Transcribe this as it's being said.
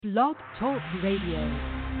Blog Talk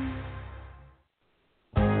Radio.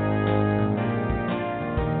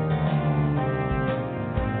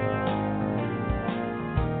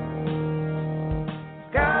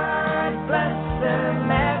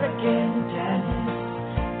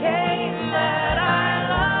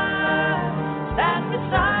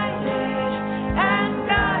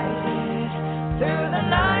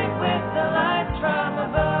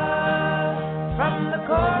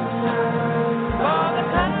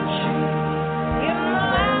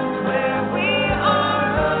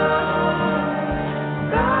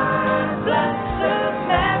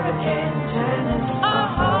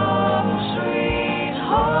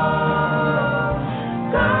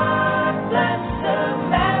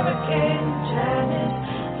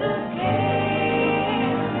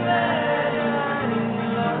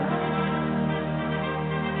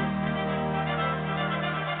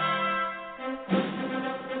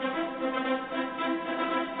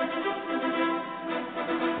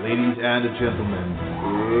 Ladies and gentlemen,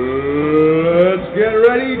 let's get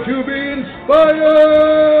ready to be inspired!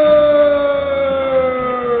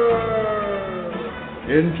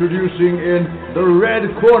 Introducing in the red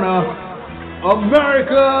corner,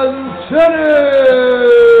 American Tennis!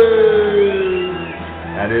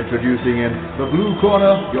 And introducing in the blue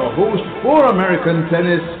corner, your host for American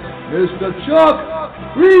Tennis, Mr. Chuck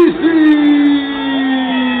Creasy!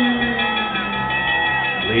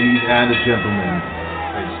 Ladies and gentlemen,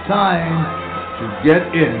 it's time to get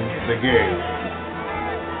in the game.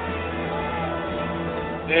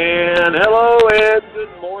 And hello and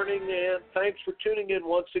good morning and thanks for tuning in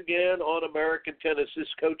once again on American Tennis. This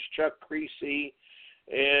is Coach Chuck Creasy.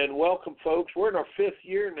 And welcome, folks. We're in our 5th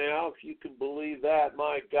year now, if you can believe that.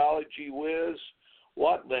 My golly gee whiz,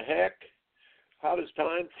 what in the heck? How does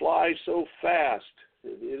time fly so fast?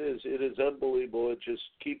 It is unbelievable. It just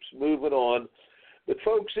keeps moving on. But,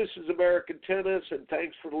 folks, this is American Tennis, and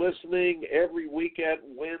thanks for listening every week at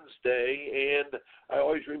Wednesday. And I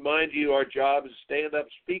always remind you our job is stand up,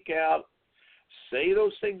 speak out, say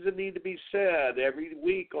those things that need to be said every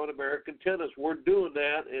week on American Tennis. We're doing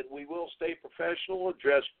that, and we will stay professional,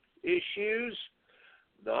 address issues,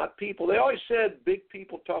 not people. They always said big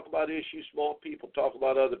people talk about issues, small people talk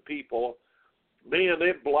about other people. Man,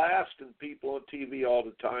 they're blasting people on TV all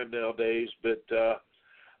the time nowadays, but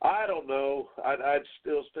I don't know. I'd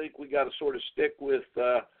still think we got to sort of stick with,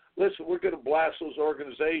 listen, we're going to blast those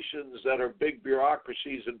organizations that are big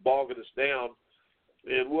bureaucracies and bogging us down,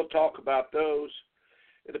 and we'll talk about those.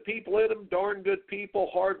 And the people in them, darn good people,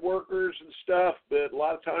 hard workers and stuff, but a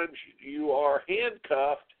lot of times you are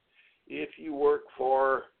handcuffed if you work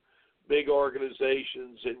for big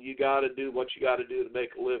organizations, and you got to do what you got to do to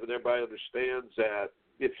make a living. Everybody understands that.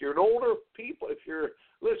 If you're an older people,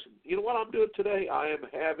 listen, you know what I'm doing today? I am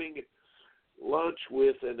having lunch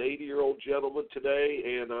with an 80-year-old gentleman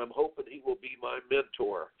today, and I'm hoping he will be my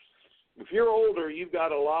mentor. If you're older, you've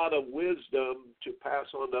got a lot of wisdom to pass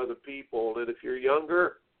on to other people. And if you're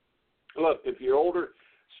younger, look, if you're older,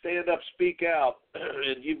 stand up, speak out,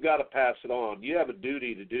 and you've got to pass it on. You have a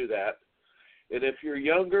duty to do that. And if you're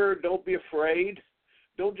younger, don't be afraid.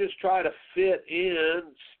 Don't just try to fit in.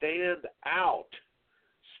 Stand out.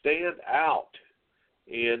 Stand out.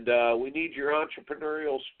 And we need your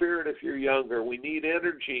entrepreneurial spirit if you're younger. We need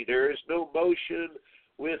energy. There is no motion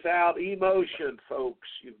without emotion, folks.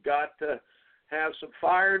 You've got to have some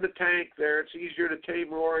fire in the tank there. It's easier to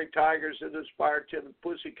tame roaring tigers than to inspire timid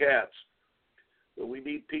pussycats. But we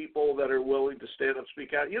need people that are willing to stand up,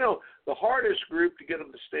 speak out. You know, the hardest group to get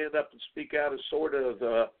them to stand up and speak out is sort of,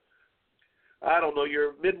 I don't know,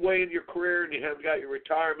 you're midway in your career and you haven't got your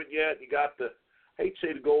retirement yet. You got the, I hate to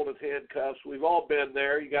say the golden handcuffs. We've all been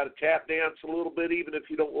there. You got to tap dance a little bit, even if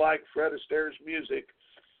you don't like Fred Astaire's music.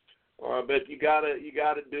 But you got to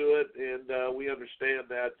do it, and we understand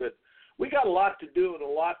that. But we got a lot to do and a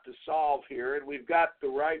lot to solve here, and we've got the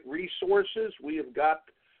right resources. We have got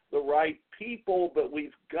the right people, but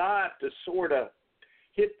we've got to sort of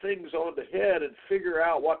hit things on the head and figure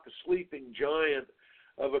out what the sleeping giant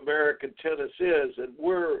of American tennis is, and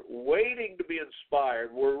we're waiting to be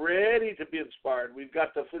inspired. We're ready to be inspired. We've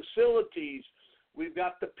got the facilities. We've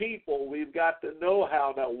got the people. We've got the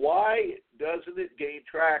know-how. Now, why doesn't it gain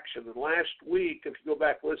traction? And last week, if you go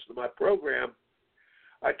back and listen to my program,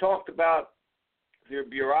 I talked about their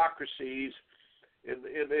bureaucracies and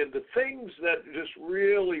the things that just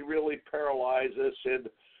really, really paralyze us. And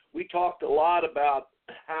we talked a lot about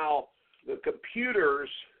how the computers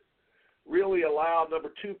really allow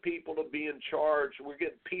number 2 people to be in charge. We're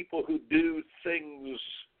getting people who do things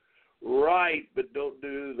right but don't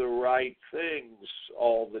do the right things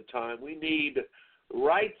all the time. We need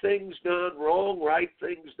right things done wrong, right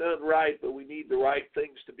things done right, but we need the right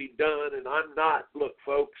things to be done. And I'm not, look,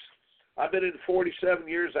 folks, I've been in 47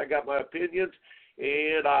 years. I got my opinions,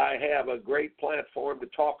 and I have a great platform to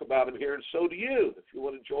talk about them here, and so do you. If you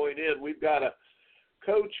want to join in, we've got a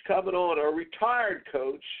coach coming on, a retired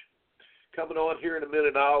coach coming on here in a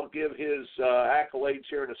minute. I'll give his accolades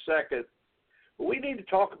here in a second. But we need to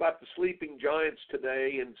talk about the sleeping giants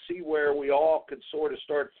today and see where we all can sort of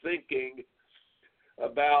start thinking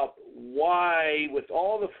about why, with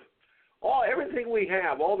everything we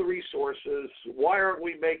have, all the resources, why aren't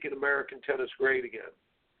we making American tennis great again?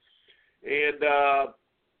 And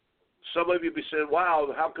some of you be saying,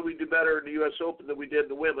 wow, how can we do better in the U.S. Open than we did in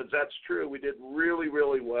the women's? That's true. We did really,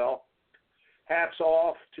 really well. Hats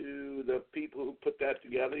off to the people who put that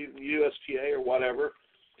together, even the USTA or whatever.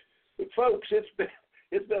 But, folks,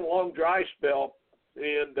 it's been a long dry spell,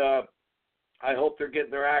 and I hope they're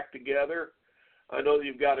getting their act together. I know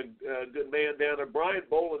you've got a good man down there. Brian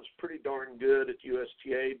Boland's pretty darn good at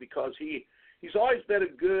USTA because he's always been a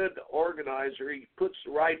good organizer. He puts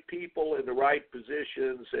the right people in the right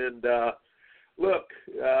positions. And, look,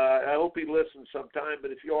 I hope he listens sometime,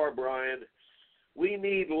 but if you are, Brian, we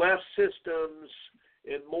need less systems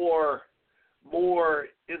and more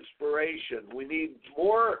inspiration. We need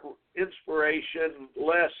more inspiration,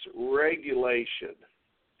 less regulation.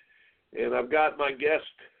 And I've got my guest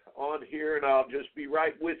on here, and I'll just be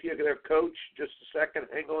right with you there, Coach. Just a second.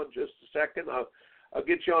 Hang on just a second. I'll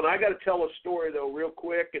get you on. I got to tell a story, though, real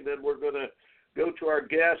quick, and then we're going to go to our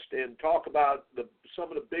guest and talk about some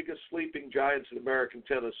of the biggest sleeping giants in American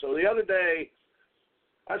tennis. So the other day,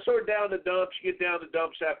 I sort of down the dumps. You get down the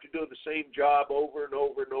dumps after doing the same job over and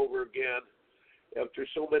over and over again after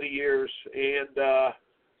so many years. And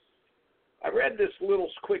I read this little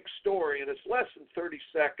quick story, and it's less than 30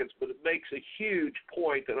 seconds, but it makes a huge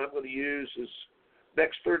point that I'm going to use as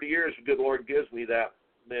next 30 years, the good Lord gives me that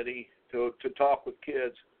many to talk with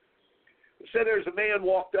kids. It said there's a man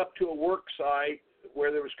walked up to a work site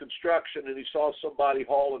where there was construction, and he saw somebody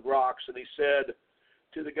hauling rocks, and he said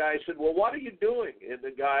to the guy, he said, well, what are you doing? And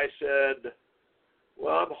the guy said,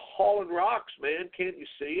 well, I'm hauling rocks, man. Can't you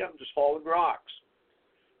see? I'm just hauling rocks.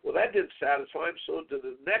 Well, that didn't satisfy him, so to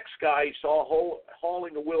the next guy he saw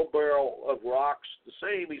hauling a wheelbarrow of rocks, the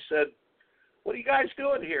same, he said, what are you guys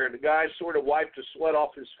doing here? And the guy sort of wiped the sweat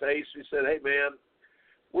off his face. He said, hey, man,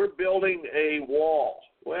 we're building a wall.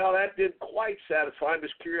 Well, that didn't quite satisfy him.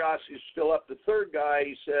 His curiosity is still up. The third guy,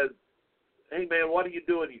 he said, hey, man, what are you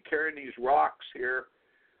doing? You carrying these rocks here?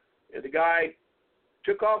 And the guy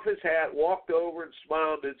took off his hat, walked over and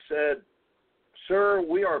smiled and said, sir,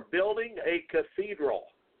 we are building a cathedral.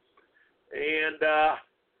 And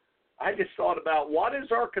I just thought about, what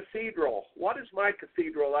is our cathedral? What is my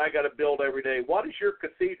cathedral I got to build every day? What is your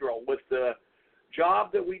cathedral? With the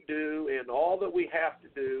job that we do and all that we have to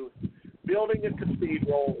do, building a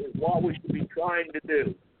cathedral is what we should be trying to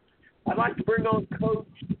do. I'd like to bring on Coach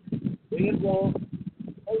Dan Long.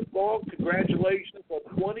 Coach Long, congratulations on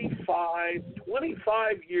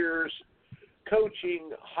 25 years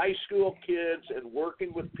coaching high school kids and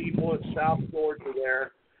working with people in South Georgia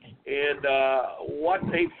there. And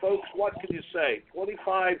folks, what can you say?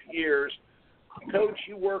 25 years. Coach,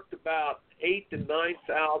 you worked about 8,000 to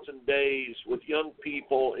 9,000 days with young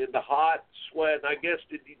people in the hot sweat. And I guess,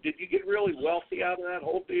 did you get really wealthy out of that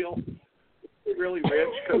whole deal? You really rich,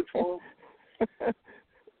 Coach Long?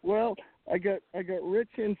 Well, I got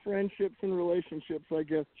rich in friendships and relationships, I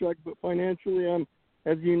guess, Chuck. But financially, I'm,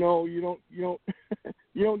 as you know, you don't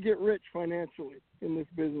you don't get rich financially in this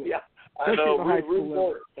business. Yeah, I know.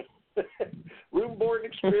 Room board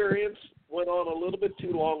experience went on a little bit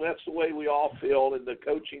too long. That's the way we all feel in the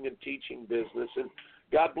coaching and teaching business. And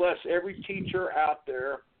God bless every teacher out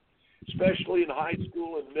there, especially in high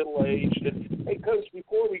school and middle age. And hey, Coach,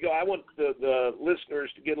 before we go, I want the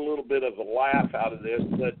listeners to get a little bit of a laugh out of this.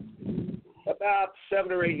 But about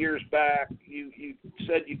 7 or 8 years back, you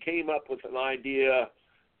said you came up with an idea.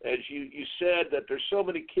 As you said that there's so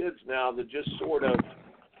many kids now that just sort of,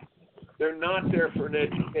 they're not there for an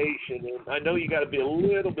education. And I know you got to be a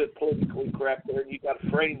little bit politically correct there, and you got to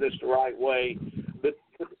frame this the right way. But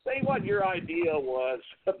say what your idea was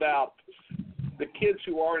about the kids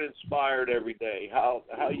who aren't inspired every day, how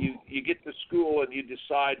you get to school and you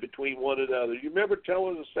decide between one another. You remember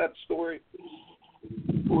telling us that story?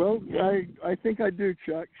 Well, I think I do,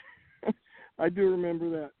 Chuck. I do remember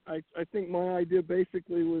that. I think my idea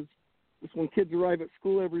basically was when kids arrive at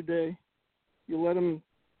school every day, you let them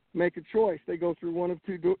make a choice. They go through one of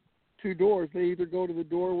two doors. They either go to the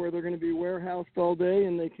door where they're going to be warehoused all day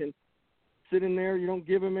and they can sit in there. You don't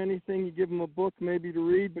give them anything. You give them a book maybe to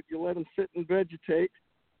read, but you let them sit and vegetate,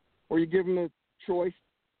 or you give them a choice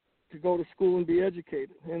to go to school and be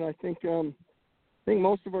educated. And I think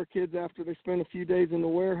most of our kids, after they spend a few days in the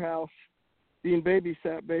warehouse being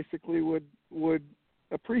babysat, basically would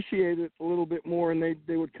appreciate it a little bit more, and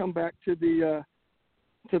they would come back to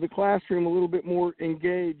the classroom a little bit more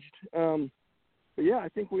engaged. But yeah, I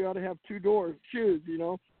think we ought to have two doors, shoes,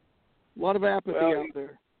 a lot of apathy out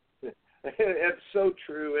there. That's so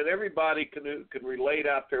true, and everybody can relate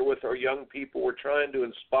out there with our young people. We're trying to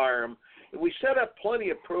inspire them, and we set up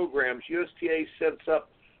plenty of programs. USTA sets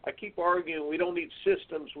up. I keep arguing we don't need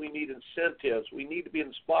systems, we need incentives. We need to be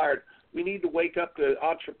inspired. We need to wake up the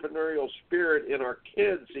entrepreneurial spirit in our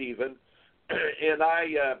kids even. And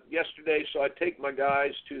yesterday, so I take my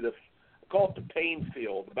guys to I call it the pain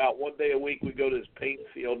field. About one day a week we go to this pain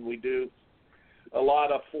field and we do a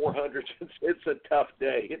lot of 400s. It's a tough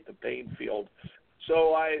day at the pain field.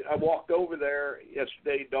 So I walked over there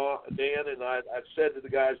yesterday, Dan, and I said to the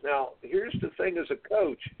guys, now, here's the thing as a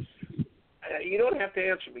coach. You don't have to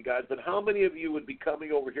answer me, guys, but how many of you would be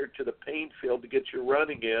coming over here to the pain field to get your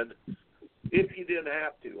running in if you didn't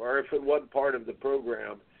have to, or if it wasn't part of the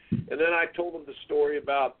program? And then I told them the story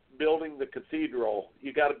about building the cathedral.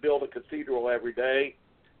 You got to build a cathedral every day.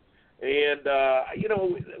 And,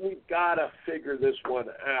 we've got to figure this one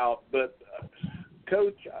out. But,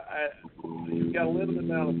 Coach, we've got a limited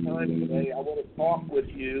amount of time today. I want to talk with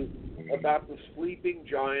you about the sleeping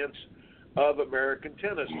giants of American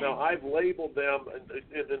tennis. Now, I've labeled them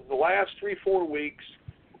in the last 3-4 weeks.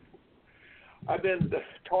 I've been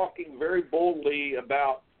talking very boldly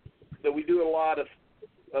about that we do a lot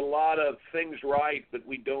of things right, but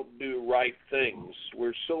we don't do right things.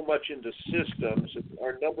 We're so much into systems.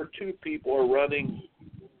 Our number 2 people are running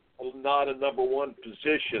not a number 1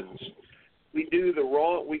 positions. We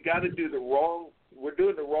got to do the wrong. We're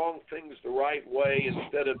doing the wrong things the right way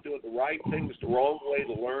instead of doing the right things the wrong way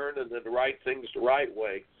to learn, and then the right things the right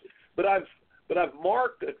way. But I've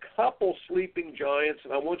marked a couple sleeping giants,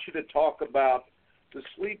 and I want you to talk about the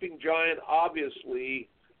sleeping giant. Obviously,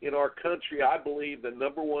 in our country, I believe the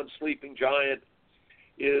number 1 sleeping giant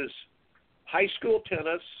is high school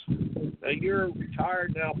tennis. Now, you're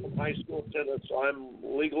retired now from high school tennis, so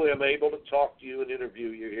I'm able to talk to you and interview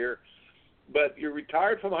you here. But you're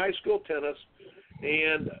retired from high school tennis,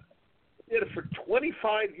 and did it for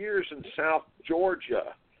 25 years in South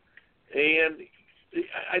Georgia. And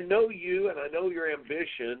I know you, and I know your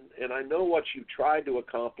ambition, and I know what you've tried to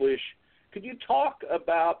accomplish. Could you talk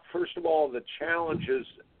about, first of all, the challenges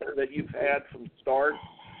that you've had from the start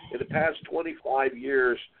in the past 25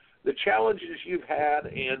 years, the challenges you've had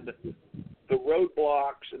and the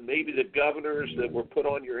roadblocks and maybe the governors that were put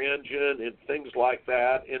on your engine and things like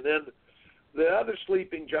that? And then the other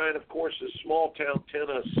sleeping giant, of course, is small-town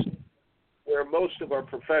tennis, where most of our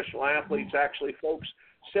professional athletes, actually, folks,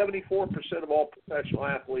 74% of all professional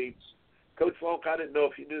athletes, Coach Funk, I didn't know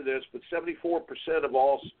if you knew this, but 74% of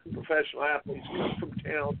all professional athletes come from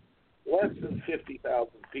towns less than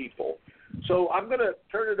 50,000 people. So I'm going to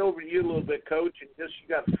turn it over to you a little bit, Coach, and you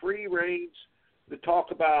got free reins to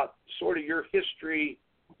talk about sort of your history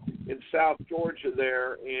in South Georgia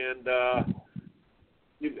there. And,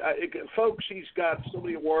 folks, he's got so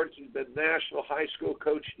many awards. He's been National High School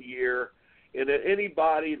Coach of the Year. And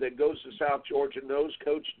anybody that goes to South Georgia knows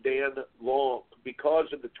Coach Dan Long because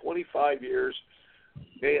of the 25 years.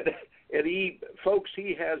 And he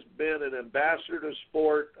has been an ambassador to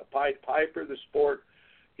sport, a Pied Piper of the sport.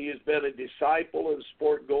 He has been a disciple of the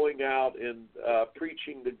sport, going out and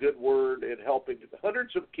preaching the good word and helping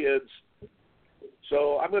hundreds of kids.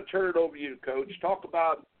 So I'm going to turn it over to you, Coach. Talk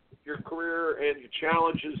about your career and your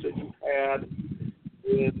challenges that you've had,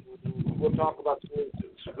 and we'll talk about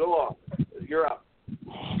solutions. So go on. You're up.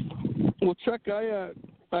 Well, Chuck,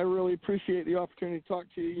 I really appreciate the opportunity to talk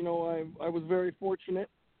to you. You know, I was very fortunate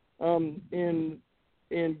in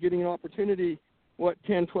getting an opportunity,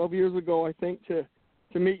 10, 12 years ago, I think, to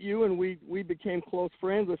meet you, and we became close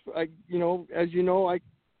friends. As you know,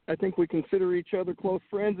 I think we consider each other close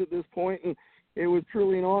friends at this point, and it was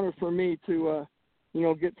truly an honor for me to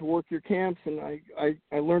get to work your camps, and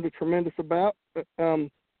I learned a tremendous amount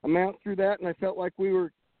through that, and I felt like we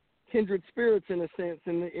were kindred spirits in a sense,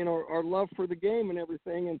 in our love for the game and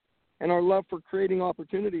everything, and our love for creating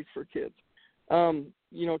opportunities for kids.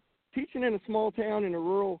 Teaching in a small town in a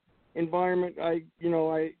rural environment, I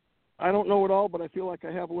don't know it all, but I feel like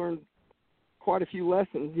I have learned quite a few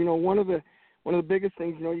lessons. You know, one of the biggest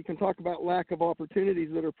things, you can talk about lack of opportunities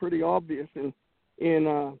that are pretty obvious in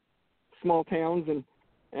small towns and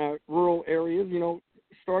rural areas.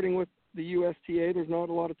 Starting with the USTA, there's not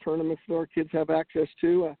a lot of tournaments that our kids have access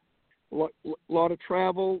to. A lot of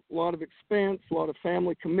travel, a lot of expense, a lot of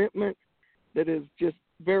family commitment that is just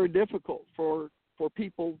very difficult for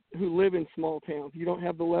people who live in small towns. You don't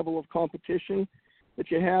have the level of competition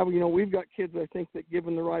that you have. You know, we've got kids, I think, that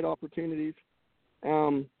given the right opportunities,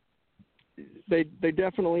 they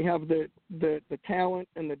definitely have the talent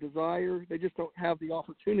and the desire. They just don't have the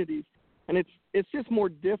opportunities. And it's just more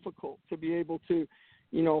difficult to be able to,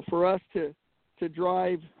 you know, for us to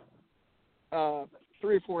drive 3 or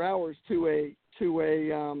 4 hours to a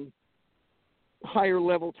higher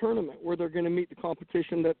level tournament where they're going to meet the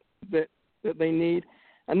competition that they need.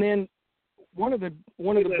 And then one of the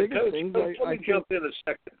biggest Coach, things.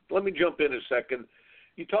 Let me jump in a second.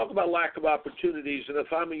 You talk about lack of opportunities, and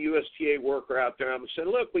if I'm a USTA worker out there, I'm saying,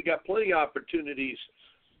 look, we got plenty of opportunities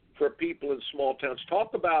for people in small towns.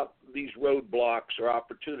 Talk about these roadblocks or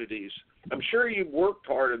opportunities. I'm sure you've worked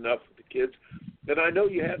hard enough with the kids, and I know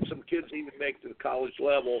you had some kids even make to the college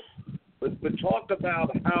level, but talk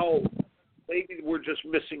about how maybe we're just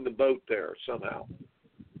missing the boat there somehow.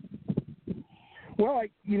 Well, I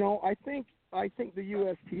think the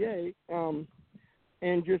USTA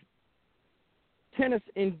and just tennis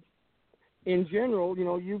in general, you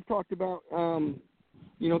know, you've talked about,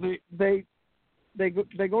 you know, they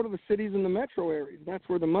go to the cities in the metro areas. That's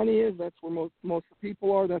where the money is. That's where most of the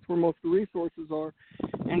people are. That's where most of the resources are.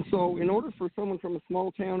 And so in order for someone from a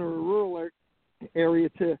small town or a rural area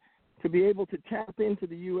to be able to tap into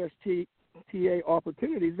the USTA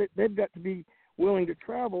opportunities, they've got to be willing to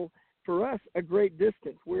travel, for us, a great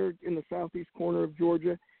distance. We're in the southeast corner of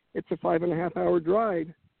Georgia. It's a 5.5-hour drive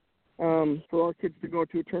for our kids to go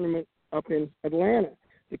to a tournament up in Atlanta.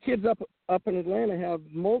 The kids up in Atlanta have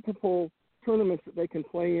multiple tournaments that they can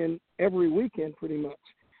play in every weekend pretty much.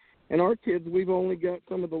 And our kids, we've only got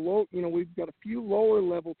some of the we've got a few lower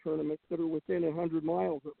level tournaments that are within 100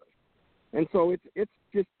 miles of us. And so it's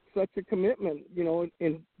just such a commitment, you know,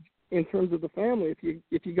 in terms of the family.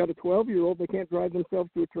 If you got a 12-year-old, they can't drive themselves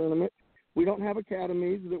to a tournament. We don't have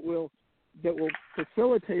academies that will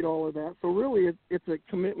facilitate all of that. So really, it's a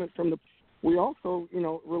commitment from the. We also, you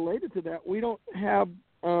know, related to that, we don't have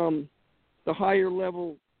the higher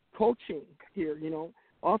level coaching here. You know,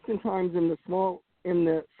 oftentimes in the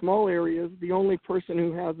small areas, the only person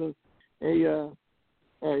who has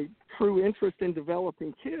a true interest in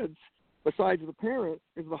developing kids, besides the parents,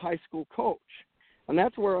 is the high school coach. And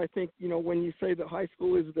that's where I think, you know, when you say that high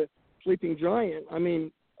school is the sleeping giant, I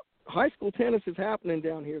mean, high school tennis is happening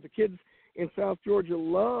down here. The kids in South Georgia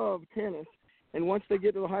love tennis, and once they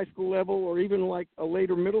get to the high school level or even like a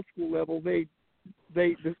later middle school level, they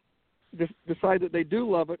decide that they do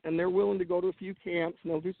love it, and they're willing to go to a few camps,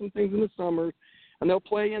 and they'll do some things in the summers, and they'll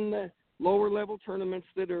play in the lower level tournaments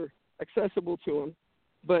that are accessible to them.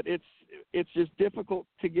 But it's just difficult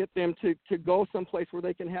to get them to go someplace where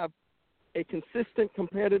they can have a consistent,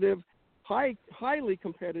 competitive, highly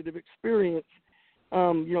competitive experience,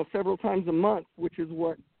 you know, several times a month, which is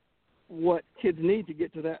what kids need to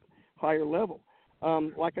get to that higher level.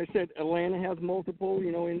 Like I said, Atlanta has multiple.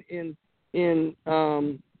 You know, in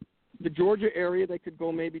the Georgia area, they could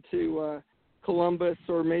go maybe to Columbus,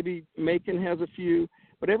 or maybe Macon has a few.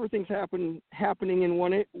 But everything's happening in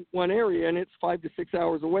one area, and it's 5 to 6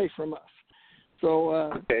 hours away from us.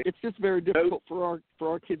 So It's just very difficult for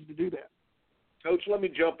our kids to do that. Coach, let me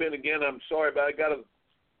jump in again. I'm sorry, but I got to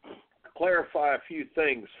clarify a few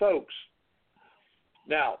things. Folks,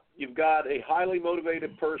 now, you've got a highly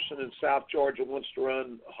motivated person in South Georgia who wants to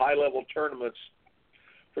run high-level tournaments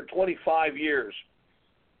for 25 years,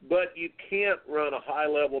 but you can't run a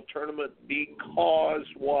high-level tournament because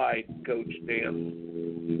why, Coach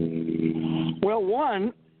Dan? Well,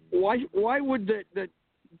 one, why would the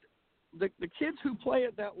kids who play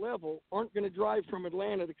at that level aren't going to drive from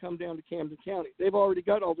Atlanta to come down to Camden County? They've already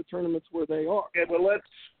got all the tournaments where they are. Yeah, well,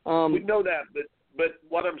 we know that, but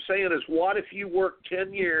what I'm saying is, what if you worked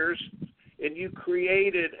 10 years and you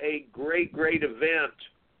created a great event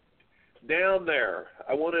down there?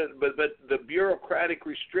 I want to, but the bureaucratic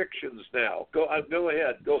restrictions now. Go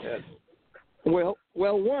ahead. Well,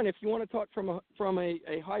 one, if you want to talk from a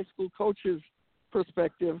high school coach's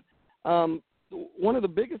perspective, one of the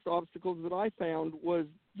biggest obstacles that I found was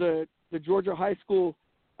the Georgia High School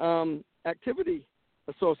Activity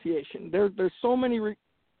Association. There's so many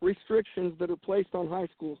restrictions that are placed on high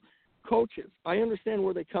school coaches. I understand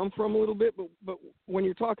where they come from a little bit, but when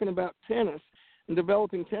you're talking about tennis and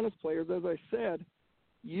developing tennis players, as I said,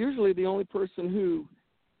 usually the only person who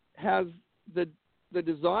has the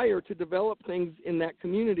desire to develop things in that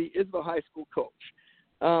community is the high school coach.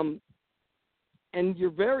 and you're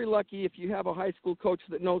very lucky if you have a high school coach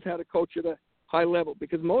that knows how to coach at a high level,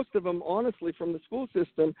 because most of them, honestly, from the school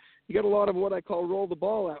system, you get a lot of what I call roll the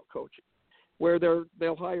ball out coaching, where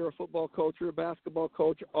they'll hire a football coach or a basketball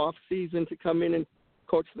coach off season to come in and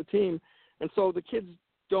coach the team. And so the kids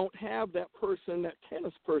don't have that person, that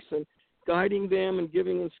tennis person, guiding them and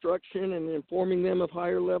giving instruction and informing them of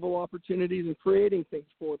higher level opportunities and creating things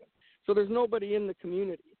for them. So there's nobody in the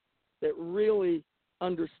community that really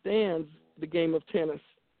understands the game of tennis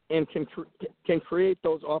and can create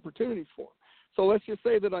those opportunities for them. So let's just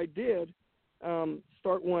say that I did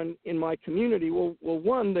start one in my community. Well,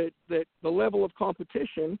 one, that the level of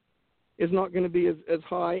competition is not going to be as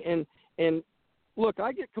high. And look,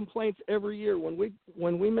 I get complaints every year when we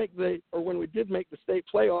did make the state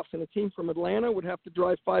playoffs, and a team from Atlanta would have to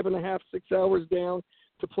drive 5.5, 6 hours down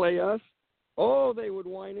to play us. Oh, they would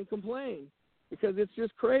whine and complain because it's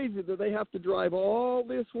just crazy that they have to drive all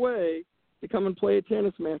this way to come and play a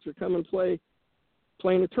tennis match or come and play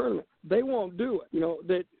in a tournament. They won't do it.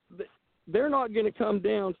 That they're not going to come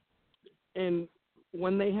down and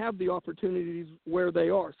when they have the opportunities where they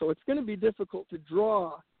are. So it's going to be difficult to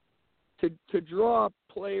draw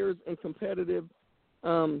players and competitive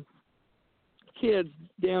kids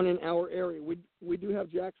down in our area. We do have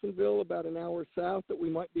Jacksonville about an hour south that we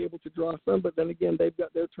might be able to draw some, but then again, they've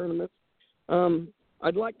got their tournaments.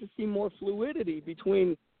 I'd like to see more fluidity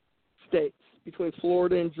between states, between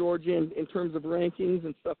Florida and Georgia in terms of rankings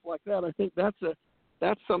and stuff like that. I think that's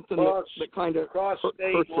something that kind of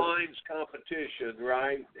cross-state lines competition,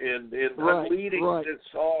 right? And right, I'm leading this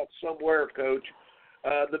all somewhere, Coach.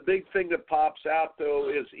 The big thing that pops out, though,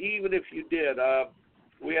 is even if you did,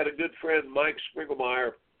 we had a good friend, Mike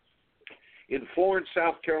Springelmeyer, in Florence,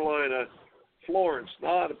 South Carolina. Florence, a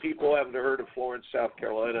lot of people haven't heard of Florence, South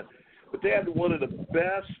Carolina, but they had one of the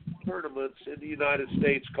best tournaments in the United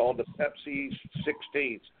States called the Pepsi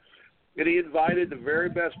 16s. And he invited the very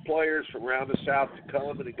best players from around the South to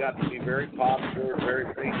come, and it got to be very popular,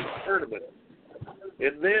 very famous tournament.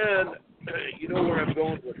 And then, you know where I'm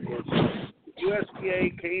going with this.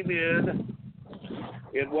 USTA came in,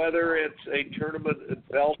 and whether it's a tournament in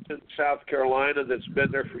Belton, South Carolina that's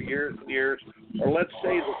been there for years and years, or let's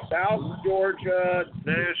say the South Georgia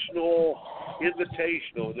National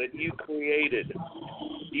Invitational that you created,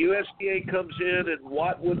 USTA comes in, and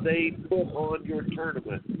what would they put on your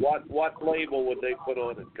tournament? What label would they put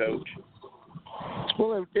on it, Coach?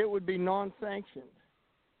 Well, it would be non-sanctioned.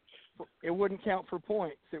 It wouldn't count for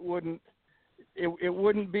points. It wouldn't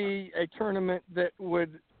be a tournament that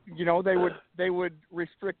would, they would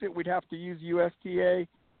restrict it. We'd have to use USTA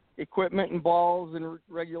equipment and balls and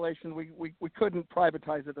regulation. We couldn't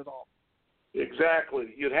privatize it at all.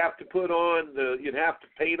 Exactly. You'd have to you'd have to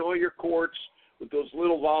paint all your courts with those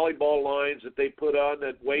little volleyball lines that they put on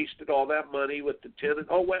that wasted all that money with the 10.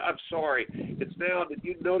 Oh, wait, I'm sorry. It's now, did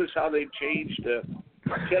you notice how they've changed the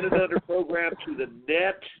 10 and under program to the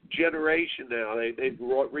net generation now? They've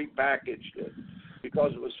repackaged it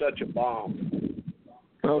because it was such a bomb.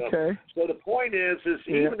 Okay. So the point is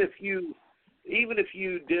even if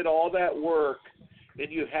you did all that work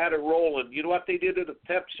and you had it rolling, you know what they did at the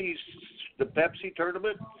Pepsi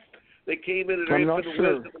tournament? They came in and I'm not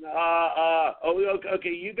sure. Okay,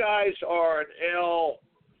 you guys are an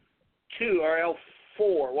L2 or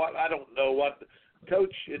L4. What, I don't know what.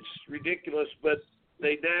 Coach, it's ridiculous, but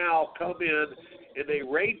they now come in and they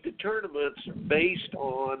rate the tournaments based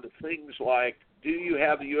on things like, do you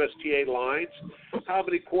have the USTA lines? How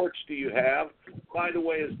many courts do you have? By the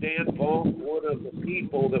way, is Dan Fong one of the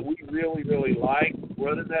people that we really, really like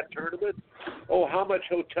running that tournament? Oh, how much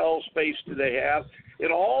hotel space do they have?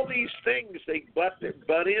 And all these things they butt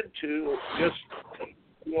into just,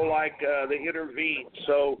 they intervene.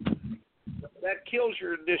 So that kills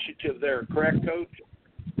your initiative there, correct, Coach?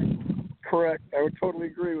 Correct. I would totally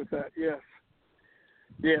agree with that, yes.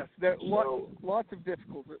 Yes, lots of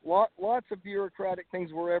difficulties, lots of bureaucratic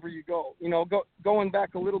things wherever you go. Going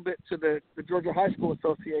back a little bit to the Georgia High School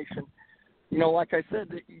Association, like I said,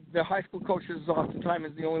 the high school coaches oftentimes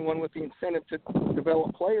is the only one with the incentive to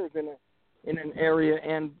develop players in an area,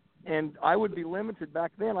 and I would be limited.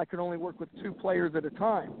 Back then, I could only work with 2 players at a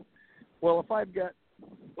time. Well, if I've got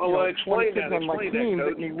explain that, on my team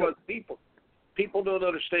Coach, that need because people don't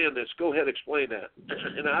understand this. Go ahead, explain that,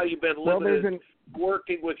 and how you've been limited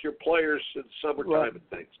working with your players in summertime and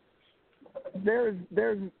things. There's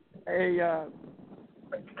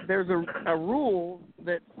a rule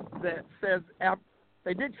that says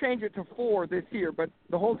they did change it to 4 this year, but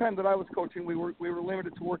the whole time that I was coaching, we were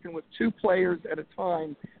limited to working with 2 players at a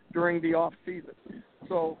time during the off season.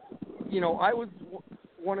 So, I was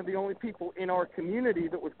one of the only people in our community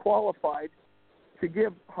that was qualified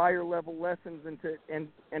give higher level lessons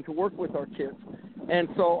and to work with our kids. And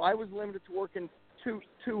so I was limited to working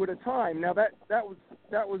two at a time. Now that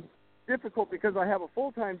was difficult because I have a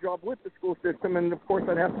full-time job with the school system, and of course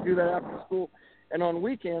I'd have to do that after school and on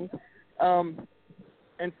weekends.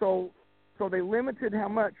 And so they limited how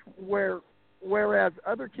much, whereas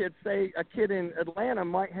other kids, say a kid in Atlanta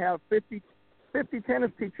might have 50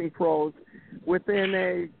 tennis teaching pros within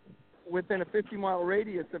a 50-mile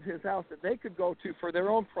radius of his house that they could go to for their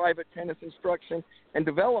own private tennis instruction and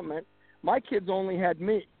development. My kids only had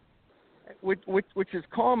me, which is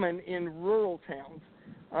common in rural towns.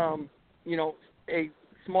 A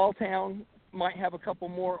small town might have a couple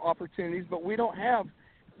more opportunities, but we don't have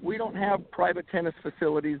private tennis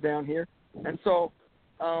facilities down here. And so,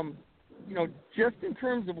 just in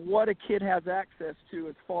terms of what a kid has access to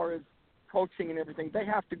as far as coaching and everything, they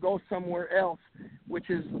have to go somewhere else, which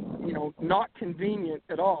is, not convenient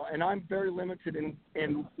at all. And I'm very limited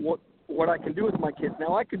in what I can do with my kids.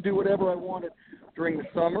 Now, I could do whatever I wanted during the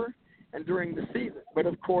summer and during the season. But,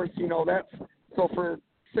 of course, so for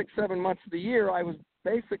 6-7 months of the year, I was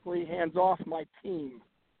basically hands off my team.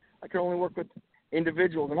 I could only work with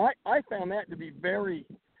individuals. And I found that to be very,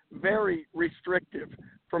 very restrictive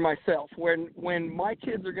for myself. When my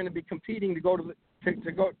kids are going to be competing to go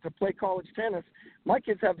to play college tennis, my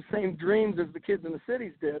kids have the same dreams as the kids in the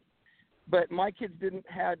cities did, but my kids didn't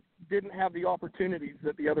have the opportunities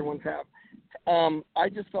that the other ones have. I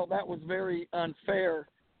just felt that was very unfair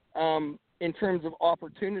in terms of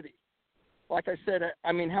opportunity. Like I said,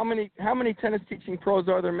 I mean, how many tennis teaching pros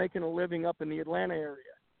are there making a living up in the Atlanta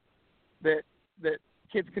area that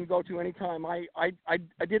kids can go to anytime? I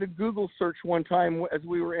did a Google search one time as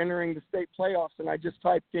we were entering the state playoffs, and I just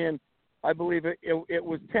typed in, I believe it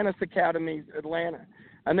was Tennis Academies Atlanta,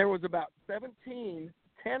 and there was about 17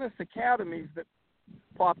 tennis academies that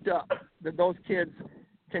popped up that those kids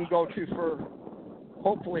can go to for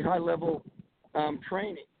hopefully high-level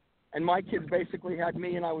training. And my kids basically had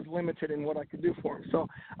me, and I was limited in what I could do for them. So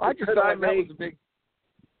I just thought that was a big.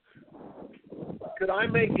 Could I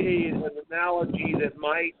make an analogy that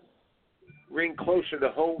might ring closer to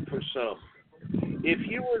home for some? If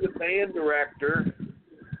you were the band director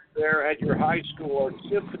there at your high school or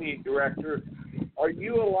symphony director, are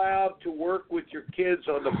you allowed to work with your kids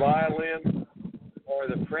on the violin or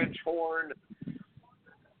the French horn?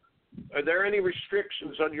 Are there any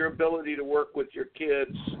restrictions on your ability to work with your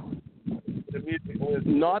kids? The musical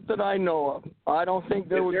instrument? Not that I know of. I don't think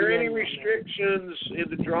there would be. Is there any restrictions in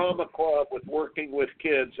the drama club with working with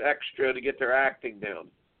kids extra to get their acting down?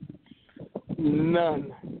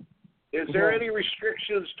 None. Is there any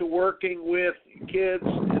restrictions to working with kids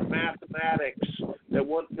in mathematics that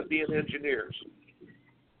want to be engineers?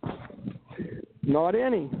 Not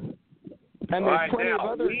any. And there's plenty of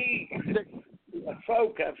others.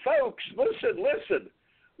 Folks, listen.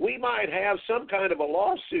 We might have some kind of a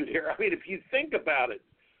lawsuit here. I mean, if you think about it,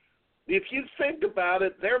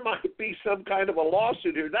 there might be some kind of a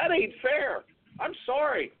lawsuit here. That ain't fair. I'm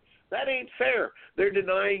sorry. That ain't fair. They're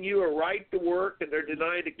denying you a right to work, and they're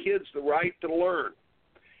denying the kids the right to learn.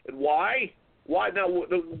 And why? Why? Now,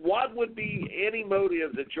 what would be any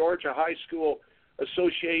motive that Georgia High School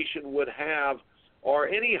Association would have, or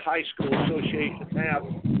any high school association have,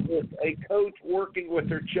 with a coach working with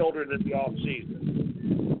their children in the off season?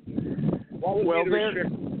 What would be the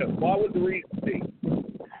restriction? What would the reason be?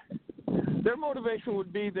 Their motivation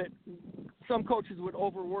would be that some coaches would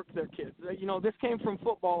overwork their kids. This came from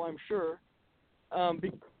football, I'm sure,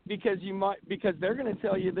 because they're going to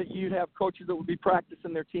tell you that you'd have coaches that would be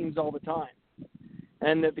practicing their teams all the time,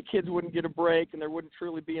 and that the kids wouldn't get a break, and there wouldn't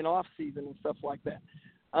truly be an off season and stuff like that.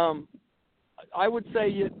 I would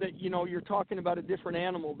say that you're talking about a different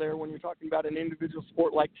animal there when you're talking about an individual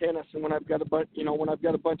sport like tennis, and when I've got a bunch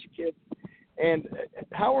of kids. And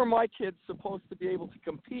how are my kids supposed to be able to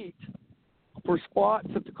compete for spots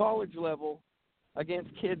at the college level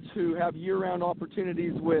against kids who have year-round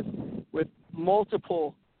opportunities with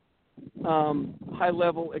multiple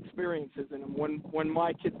high-level experiences in them when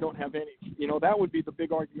my kids don't have any? That would be the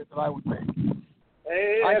big argument that I would make.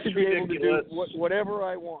 Hey, I should be ridiculous. able to do whatever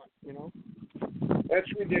I want, That's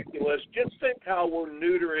ridiculous. Just think how we're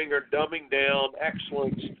neutering or dumbing down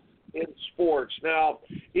excellence in sports. Now,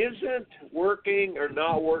 isn't working or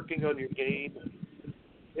not working on your game,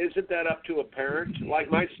 isn't that up to a parent? Like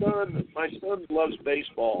my son loves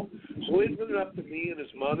baseball. So isn't it up to me and his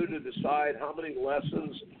mother to decide how many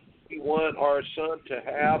lessons we want our son to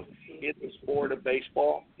have in the sport of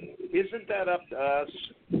baseball? Isn't that up to us?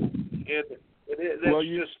 And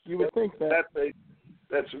you would think that.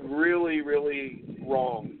 That's really, really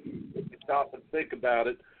wrong if you stop and think about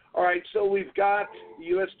it. All right, so we've got the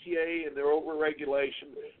USTA and their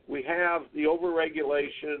overregulation. We have the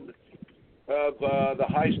overregulation of the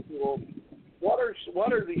high school. What are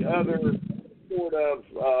the other sort of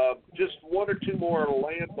just one or two more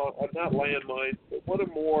not landmines, but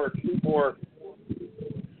two more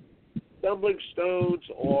stumbling stones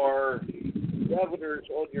or governors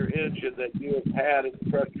on your engine that you have had and the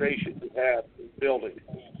frustration you've had in building?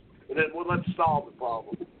 And then let's solve the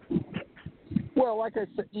problem. Well, like I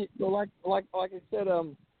said,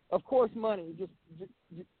 of course, money.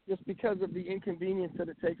 Just because of the inconvenience that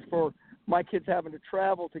it takes for my kids having to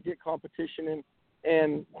travel to get competition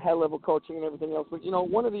and high-level coaching and everything else. But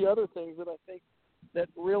one of the other things that I think that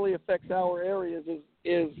really affects our areas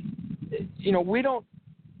is we don't.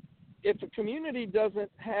 If the community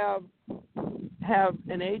doesn't have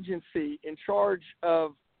an agency in charge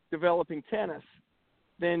of developing tennis,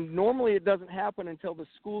 then normally it doesn't happen until the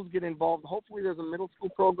schools get involved. Hopefully there's a middle school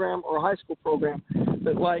program or a high school program.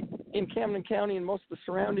 But like in Camden County and most of the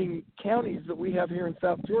surrounding counties that we have here in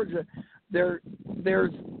South Georgia, there's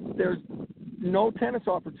no tennis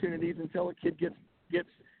opportunities until a kid gets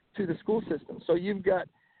to the school system. So you've got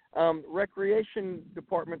recreation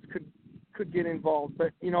departments could get involved.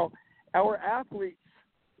 But, our athletes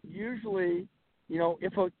usually,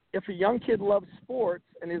 if a young kid loves sports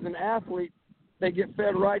and is an athlete, they get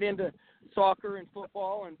fed right into soccer and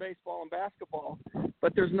football and baseball and basketball,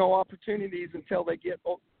 but there's no opportunities until they get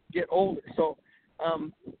older. So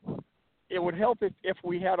it would help if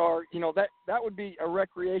we had our, that would be a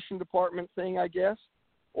recreation department thing, I guess,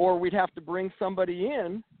 or we'd have to bring somebody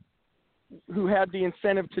in who had the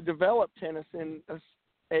incentive to develop tennis in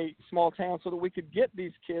a small town so that we could get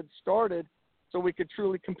these kids started so we could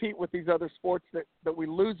truly compete with these other sports that we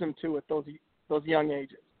lose them to at those young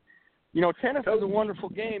ages. Tennis is a wonderful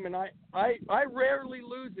game, and I rarely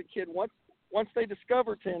lose a kid once they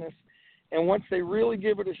discover tennis and once they really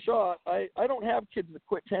give it a shot. I don't have kids that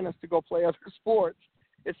quit tennis to go play other sports.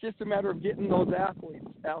 It's just a matter of getting those athletes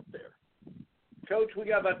out there. Coach, we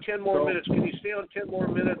got about 10 more minutes. Can you stay on 10 more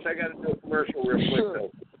minutes? I got to do a commercial real quick, Sure.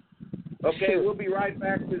 though. Okay, We'll be right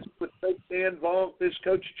back with Coach Dan Vonk. This is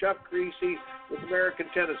Coach Chuck Creasy with American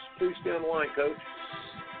Tennis. Please stay on the line, Coach.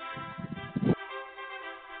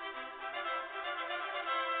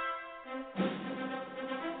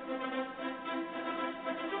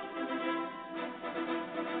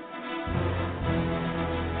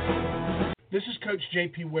 This is Coach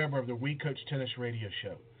J.P. Weber of the We Coach Tennis radio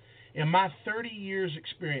show. In my 30 years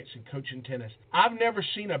experience in coaching tennis, I've never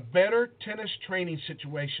seen a better tennis training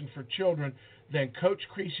situation for children than Coach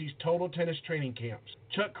Creasy's Total Tennis Training Camps.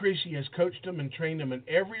 Chuck Creasy has coached them and trained them in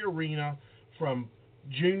every arena from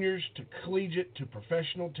juniors to collegiate to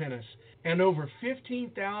professional tennis, and over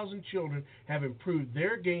 15,000 children have improved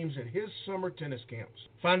their games at his summer tennis camps.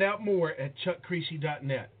 Find out more at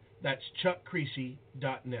chuckcreasy.net. That's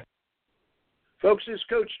chuckcreasy.net. Folks, this is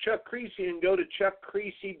Coach Chuck Creasy, and go to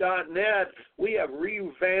chuckcreasy.net. We have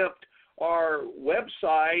revamped our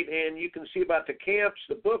website, and you can see about the camps,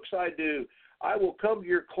 the books I do. I will come to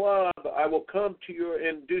your club. I will come to your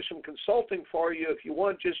and do some consulting for you. If you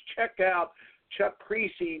want, just check out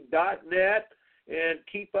chuckcreasy.net and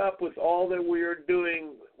keep up with all that we are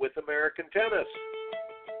doing with American tennis.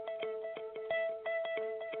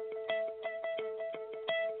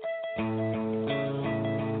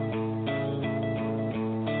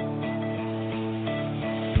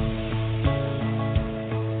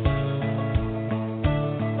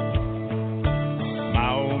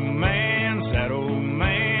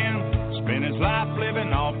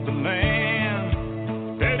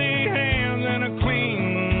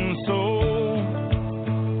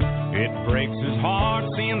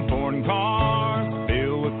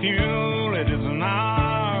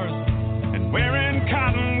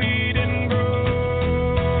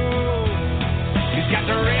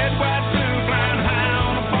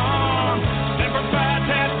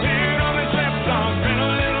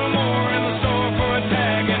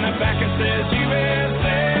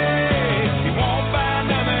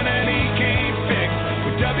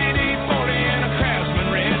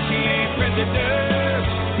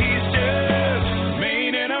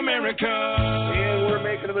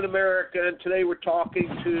 And today we're talking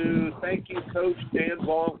to, thank you, Coach Dan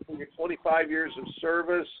Vonk, for your 25 years of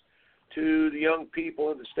service to the young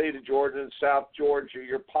people in the state of Georgia and South Georgia.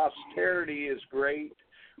 Your posterity is great,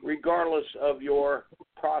 regardless of your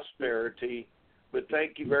prosperity. But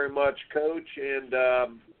thank you very much, Coach. And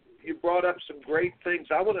you brought up some great things.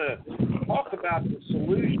 I want to talk about the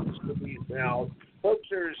solutions to these now. Folks,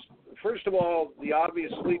 first of all, the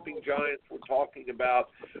obvious sleeping giants we're talking about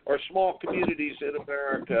are small communities in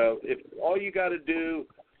America. If all you got to do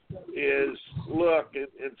is look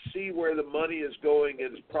and see where the money is going.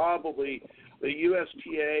 Is probably the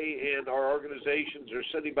USTA and our organizations are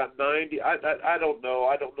sending about 90. I don't know.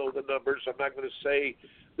 I don't know the numbers. I'm not going to say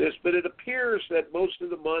this, but it appears that most of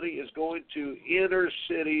the money is going to inner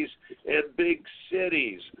cities and big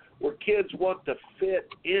cities where kids want to fit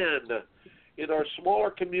in. In our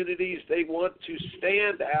smaller communities, they want to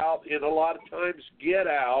stand out and a lot of times get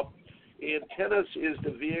out. And tennis is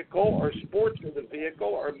the vehicle, our sports are the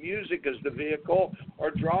vehicle, our music is the vehicle,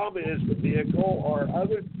 our drama is the vehicle, our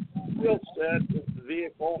other skill set is the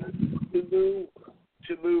vehicle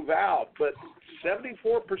to move out. But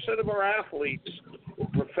 74% of our athletes in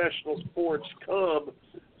professional sports come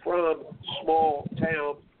from small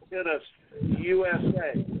town tennis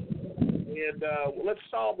USA. And let's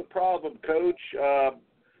solve the problem, Coach.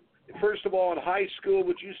 First of all, in high school,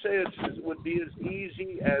 would you say it would be as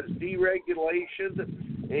easy as deregulation?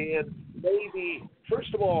 And maybe,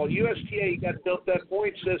 first of all, USTA, you got to dump that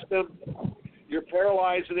point system. You're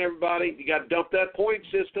paralyzing everybody. You got to dump that point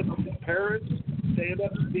system. Parents, stand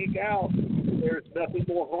up and speak out. There's nothing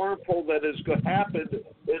more harmful that is going to happen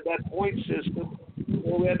than that point system.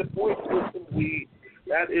 When we had the point system,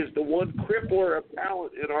 that is the one crippler of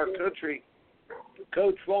talent in our country.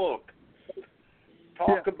 Coach Vonk,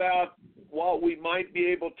 talk about what we might be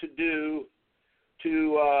able to do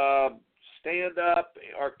to stand up,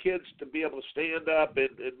 our kids to be able to stand up and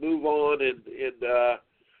move on and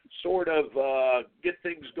sort of get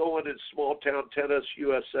things going in small town tennis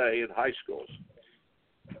USA in high schools.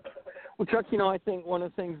 Well, Chuck, I think one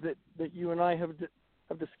of the things that you and I have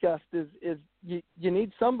discussed is you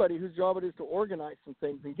need somebody whose job it is to organize some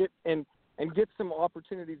things and get some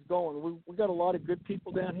opportunities going. We've got a lot of good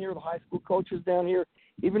people down here, the high school coaches down here.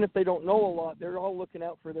 Even if they don't know a lot, they're all looking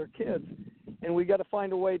out for their kids. And we got to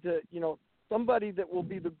find a way to, somebody that will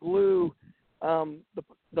be the glue,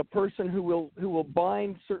 the person who will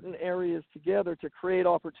bind certain areas together to create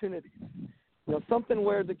opportunities. Something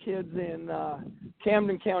where the kids in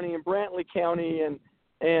Camden County and Brantley County and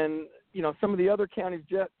some of the other counties,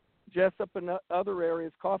 Jessup and other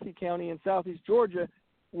areas, Coffee County and Southeast Georgia,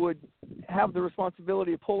 would have the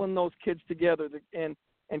responsibility of pulling those kids together and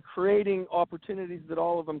creating opportunities that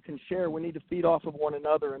all of them can share. We need to feed off of one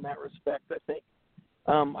another in that respect, I think.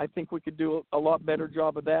 I think we could do a lot better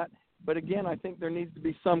job of that. But, again, I think there needs to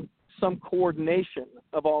be some coordination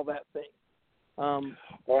of all that thing. All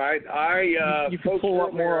right. You can pull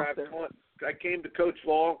up more off there. I came to Coach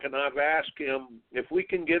Vonk, and I've asked him if we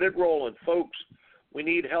can get it rolling. Folks, we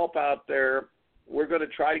need help out there. We're going to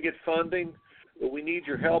try to get funding, but we need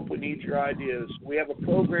your help. We need your ideas. We have a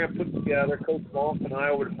program put together, Coach Vonk and I,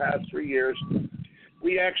 over the past 3 years.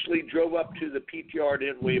 We actually drove up to the PTR,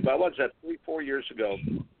 didn't we? About, what was that, 3-4 years ago?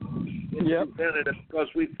 Yep. Presented it because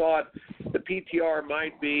we thought the PTR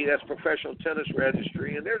might be, that's Professional Tennis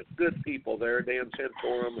Registry, and there's good people there, Dan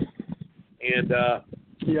Santorum, and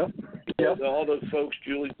all those folks,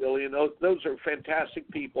 Julie Billion, those are fantastic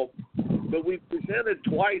people. But we presented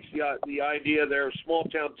twice the idea there of Small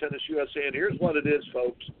Town Tennis USA, and here's what it is,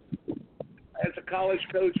 folks. As a college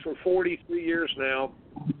coach for 43 years now,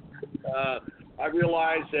 I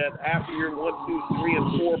realized that after you're 1, 2, 3,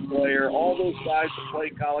 and 4 player, all those guys that play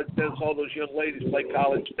college tennis, all those young ladies play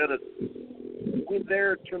college tennis,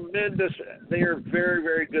 they're tremendous. They are very,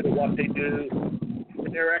 very good at what they do,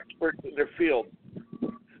 and they're experts in their field.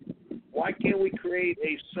 Why can't we create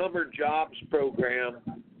a summer jobs program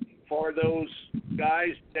for those guys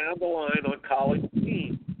down the line on college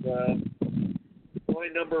teams? My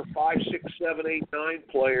number 5, 6, 7, 8, 9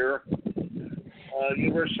 player,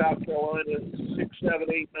 University of South Carolina 6, 7,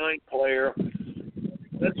 8, 9 player.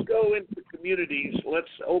 Let's go into communities. Let's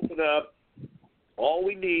open up. All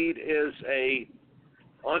we need is a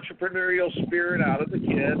entrepreneurial spirit out of the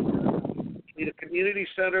kid. We need a community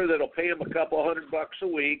center that'll pay him a couple $100 a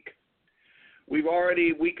week.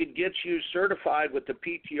 We could get you certified with the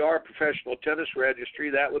PTR, Professional Tennis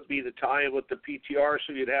Registry. That would be the tie-in with the PTR,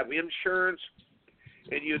 so you'd have insurance,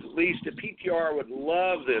 and you'd at least the PTR would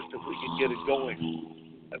love this if we could get it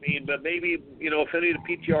going. I mean, but maybe, if any of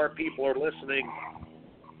the PTR people are listening,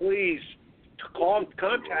 please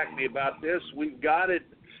contact me about this. We've got it,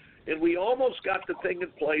 and we almost got the thing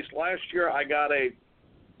in place. Last year I got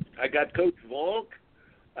Coach Vonk.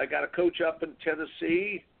 I got a coach up in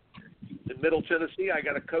Tennessee, in Middle Tennessee. I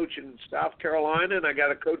got a coach in South Carolina, and I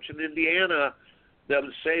got a coach in Indiana that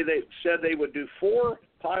they said they would do 4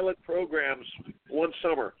 pilot programs one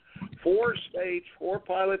summer. 4 states, 4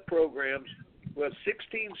 pilot programs with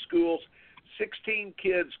 16 schools, 16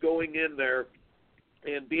 kids going in there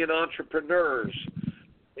and being entrepreneurs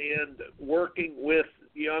and working with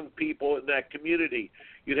young people in that community.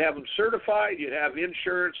 You'd have them certified. You'd have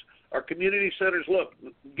insurance. Our community centers, look,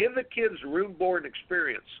 give the kids room board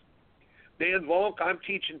experience. Dan Volk, I'm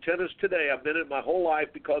teaching tennis today. I've been it my whole life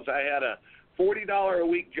because I had a $40 a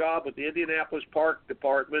week job with the Indianapolis Park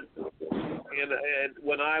Department. And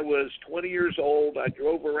when I was 20 years old, I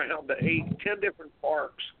drove around to 10 different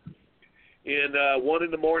parks. In one in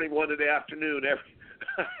the morning, one in the afternoon.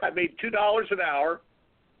 I made $2 an hour,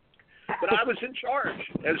 but I was in charge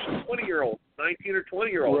as a 20-year-old, 19 or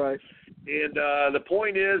 20-year-old. Right. And the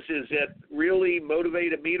point is it really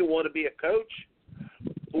motivated me to want to be a coach.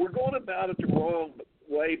 We're going about it the wrong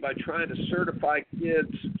way by trying to certify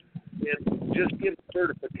kids and just get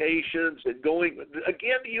certifications and going.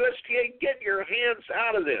 Again, the USTA, get your hands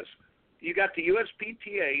out of this. You got the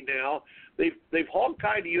USPTA now. They've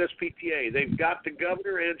hog-tied the USPTA. They've got the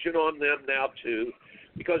governor engine on them now too,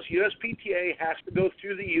 because USPTA has to go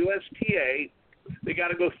through the USTA. They got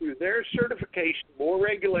to go through their certification, more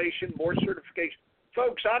regulation, more certification.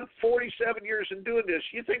 Folks, I'm 47 years in doing this.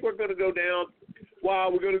 You think we're going to go down? Wow,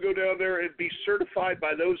 we're going to go down there and be certified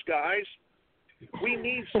by those guys? We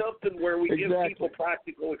need something where we give people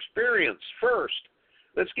practical experience first.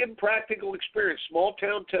 Let's give them practical experience. Small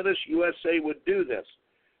Town Tennis USA would do this.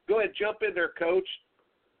 Go ahead, jump in there, Coach.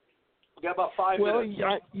 We got about 5 minutes.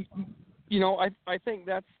 Well, I think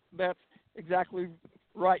that's exactly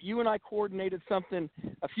right. You and I coordinated something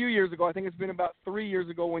a few years ago. I think it's been about 3 years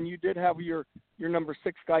ago when you did have your number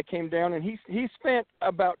 6 guy came down, and he spent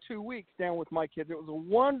about 2 weeks down with my kids. It was a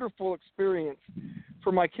wonderful experience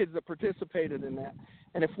for my kids that participated in that.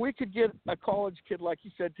 And if we could get a college kid, like you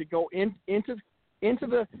said, to go into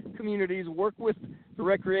the communities, work with the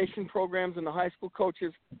recreation programs and the high school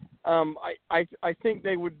coaches, I think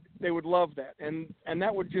they would love that, and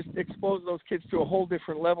that would just expose those kids to a whole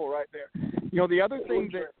different level right there. The other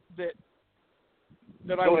thing that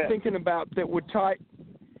I was thinking about that would tie.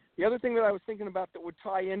 The other thing that I was thinking about that would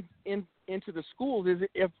tie into the schools is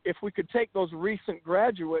if we could take those recent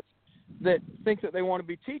graduates that think that they want to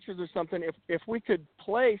be teachers or something, if we could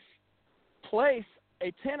place a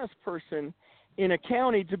tennis person in a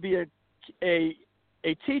county to be a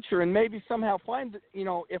teacher, and maybe somehow find,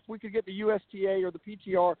 if we could get the USTA or the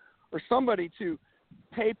PTR or somebody to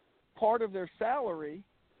pay part of their salary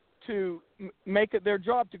to make it their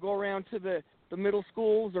job to go around to the middle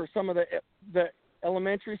schools or some of the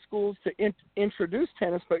elementary schools to introduce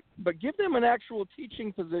tennis, but give them an actual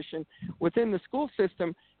teaching position within the school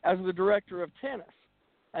system as the director of tennis,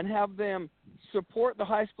 and have them support the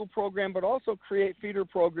high school program, but also create feeder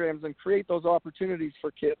programs and create those opportunities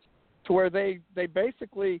for kids to where they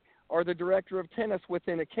basically are the director of tennis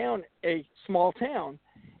within a small town.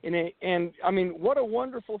 And I mean, what a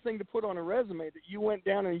wonderful thing to put on a resume that you went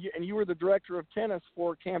down and you were the director of tennis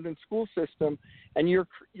for Camden School System, and you're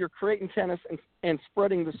creating tennis and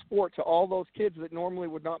spreading the sport to all those kids that normally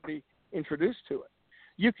would not be introduced to it.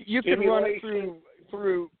 You could run it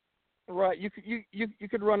through right. You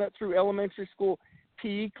could run it through elementary school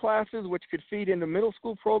PE classes, which could feed into middle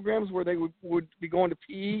school programs where they would be going to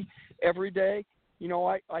PE every day.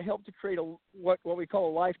 I helped to create what we call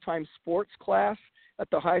a lifetime sports class at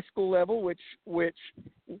the high school level, which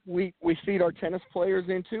we feed our tennis players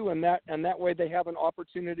into, and that way they have an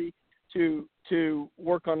opportunity to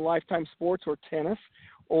work on lifetime sports or tennis,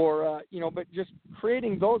 or but just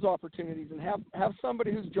creating those opportunities and have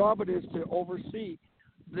somebody whose job it is to oversee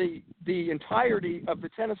the entirety of the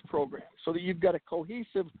tennis program, so that you've got a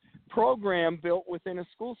cohesive program built within a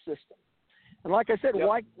school system. And like I said,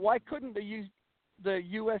 why couldn't the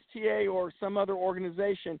USTA or some other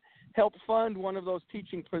organization help fund one of those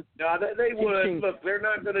teaching positions? No, they would. Look, they're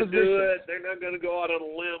not going to do it. They're not going to go out on a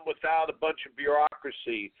limb without a bunch of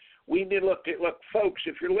bureaucracy. We need look, folks.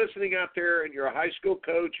 If you're listening out there and you're a high school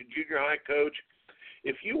coach, a junior high coach,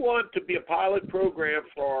 if you want to be a pilot program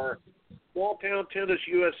for Small Town Tennis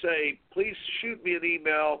USA, please shoot me an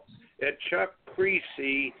email at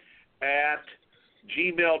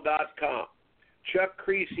chuckcreasy@gmail.com.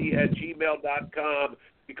 chuckcreasy@gmail.com.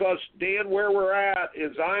 Because, Dan, where we're at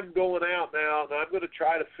is I'm going out now, and I'm going to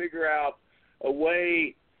try to figure out a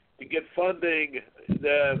way to get funding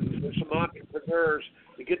for some entrepreneurs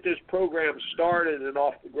to get this program started and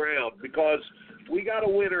off the ground. Because we got a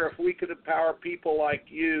winner if we can empower people like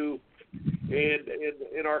you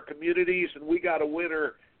in our communities, and we got a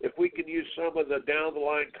winner if we can use some of the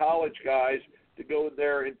down-the-line college guys to go in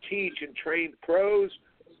there and teach and train pros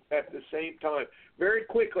at the same time. Very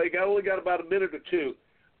quickly, I only got about a minute or two.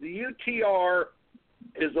 The UTR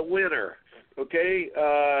is a winner, okay?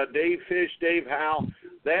 Dave Fish, Dave Howe.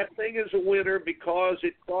 That thing is a winner because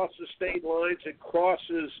it crosses state lines. It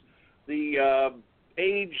crosses the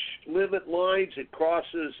age limit lines. It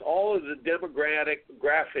crosses all of the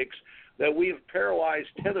demographics that we've paralyzed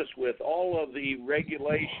tennis with, all of the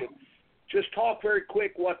regulation. Just talk very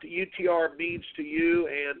quick what the UTR means to you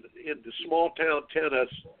and into small-town tennis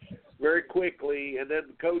very quickly. And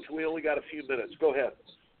then, Coach, we only got a few minutes. Go ahead.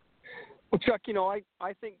 Well, Chuck,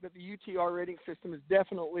 I think that the UTR rating system is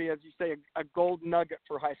definitely, as you say, a gold nugget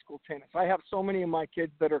for high school tennis. I have so many of my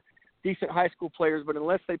kids that are decent high school players, but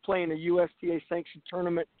unless they play in a USTA-sanctioned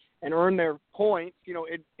tournament and earn their points,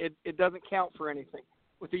 it doesn't count for anything.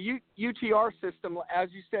 With the UTR system, as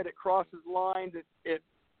you said, it crosses lines, it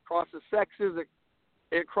crosses sexes,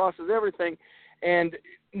 it crosses everything. And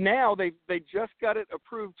now they just got it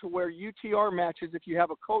approved to where UTR matches, if you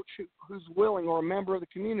have a coach who's willing or a member of the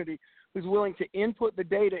community who's willing to input the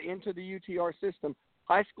data into the UTR system,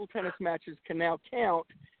 high school tennis matches can now count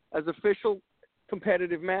as official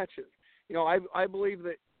competitive matches. I believe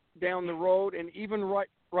that down the road, and even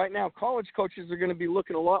right now, college coaches are going to be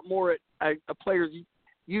looking a lot more at a player's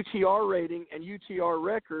UTR rating and UTR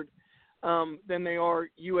record than they are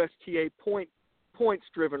USTA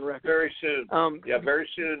points-driven record. Very soon. Very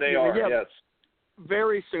soon they are, yes.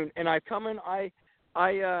 Very soon. And I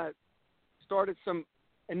started some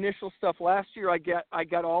initial stuff last year. I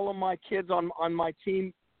got all of my kids on my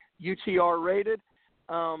team UTR rated.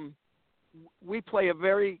 We play a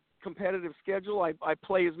very competitive schedule. I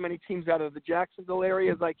play as many teams out of the Jacksonville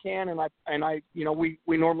area as I can, and we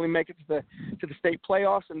normally make it to the state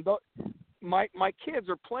playoffs. And my kids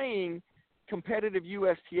are playing competitive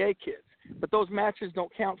USTA kids, but those matches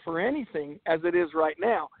don't count for anything as it is right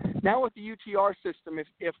now. Now with the UTR system,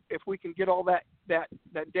 if we can get all that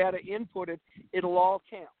data inputted, it'll all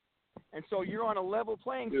count. And so you're on a level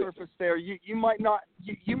playing surface there. You might not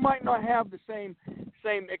have the same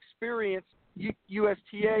experience,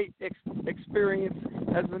 USTA experience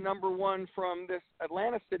as the number one from this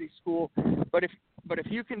Atlanta City school, but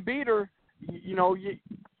if you can beat her,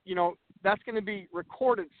 that's going to be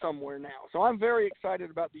recorded somewhere now. So I'm very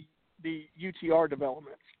excited about the UTR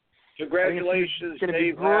developments. Congratulations,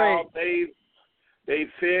 Dave Howe, Dave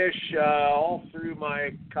Fish. All through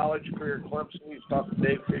my college career at Clemson, we talked to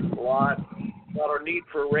Dave Fish a lot about our need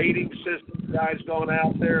for a rating system. Guys going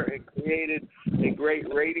out there and created a great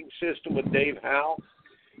rating system with Dave Howe.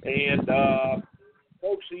 And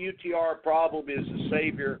folks, the UTR problem is a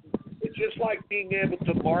savior. It's just like being able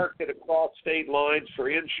to market across state lines for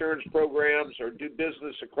insurance programs or do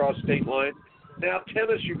business across state lines. Now,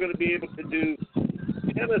 tennis, you're going to be able to do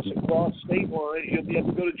tennis across state lines. You'll be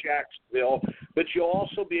able to go to Jacksonville, but you'll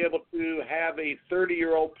also be able to have a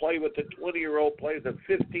 30-year-old play with a 20-year-old play with a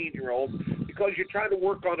 15-year-old because you're trying to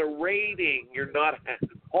work on a rating. You're not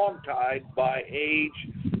hog-tied by age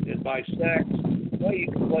and by sex. Well, you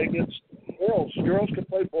can play against girls. Girls can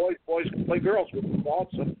play boys. Boys can play girls, which is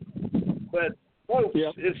awesome. But, folks,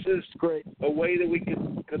 This is great. A way that we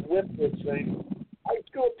can whip this thing. High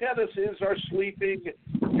school tennis is our sleeping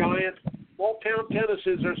giant. Small-town tennis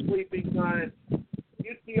is our sleeping giant.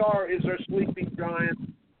 UTR is our sleeping giant.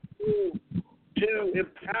 To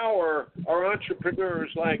empower our entrepreneurs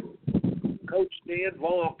like Coach Dan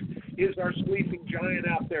Vonk is our sleeping giant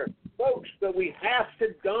out there. Folks, but we have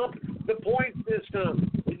to dump the point system.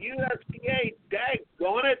 The USTA,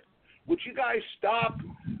 daggone it, would you guys stop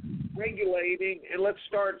regulating and let's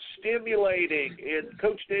start stimulating? And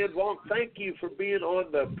Coach Dan Vonk, thank you for being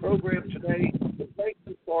on the program today. And thank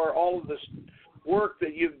you for all of this work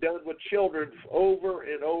that you've done with children over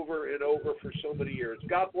and over and over for so many years.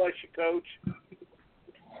 God bless you, Coach.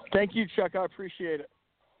 Thank you, Chuck. I appreciate it.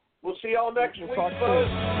 We'll see y'all next week, folks.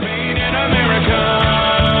 Made in America,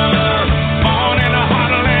 born in a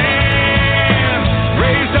heartland,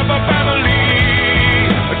 raised up a family,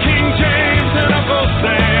 King James and Uncle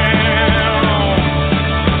Sam.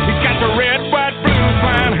 He got the red, white, blue,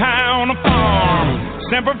 flying high on the farm.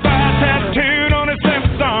 Semper Fi tattooed on his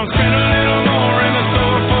left arm. Spent a little more in the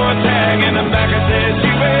store for a tag. In the back it says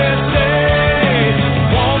USA.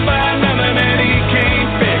 Won't buy nothing that he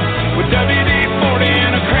can't fix. With WD-40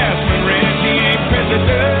 and a Craftsman wrench, he ain't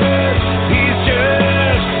president. He's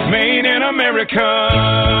just made in America.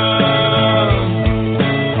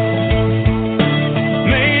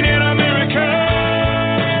 Made in America.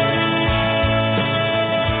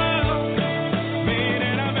 Made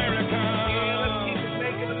in America. And let's keep it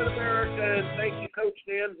making it in America. And thank you, Coach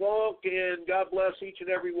Dan Vonk, and God bless each and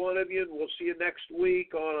every one of you. And we'll see you next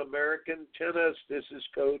week on American Tennis. This is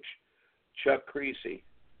Coach Chuck Creasy.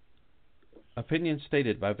 Opinions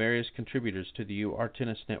stated by various contributors to the UR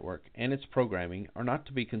Tennis Network and its programming are not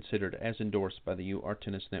to be considered as endorsed by the UR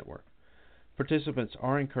Tennis Network. Participants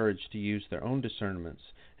are encouraged to use their own discernments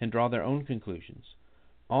and draw their own conclusions.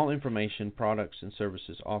 All information, products, and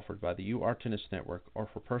services offered by the UR Tennis Network are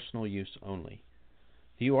for personal use only.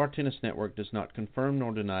 The UR Tennis Network does not confirm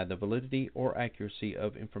nor deny the validity or accuracy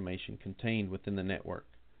of information contained within the network.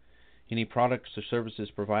 Any products or services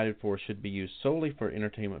provided for should be used solely for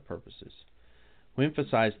entertainment purposes. We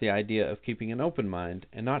emphasize the idea of keeping an open mind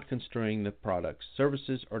and not construing the products,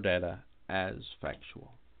 services, or data as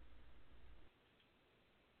factual.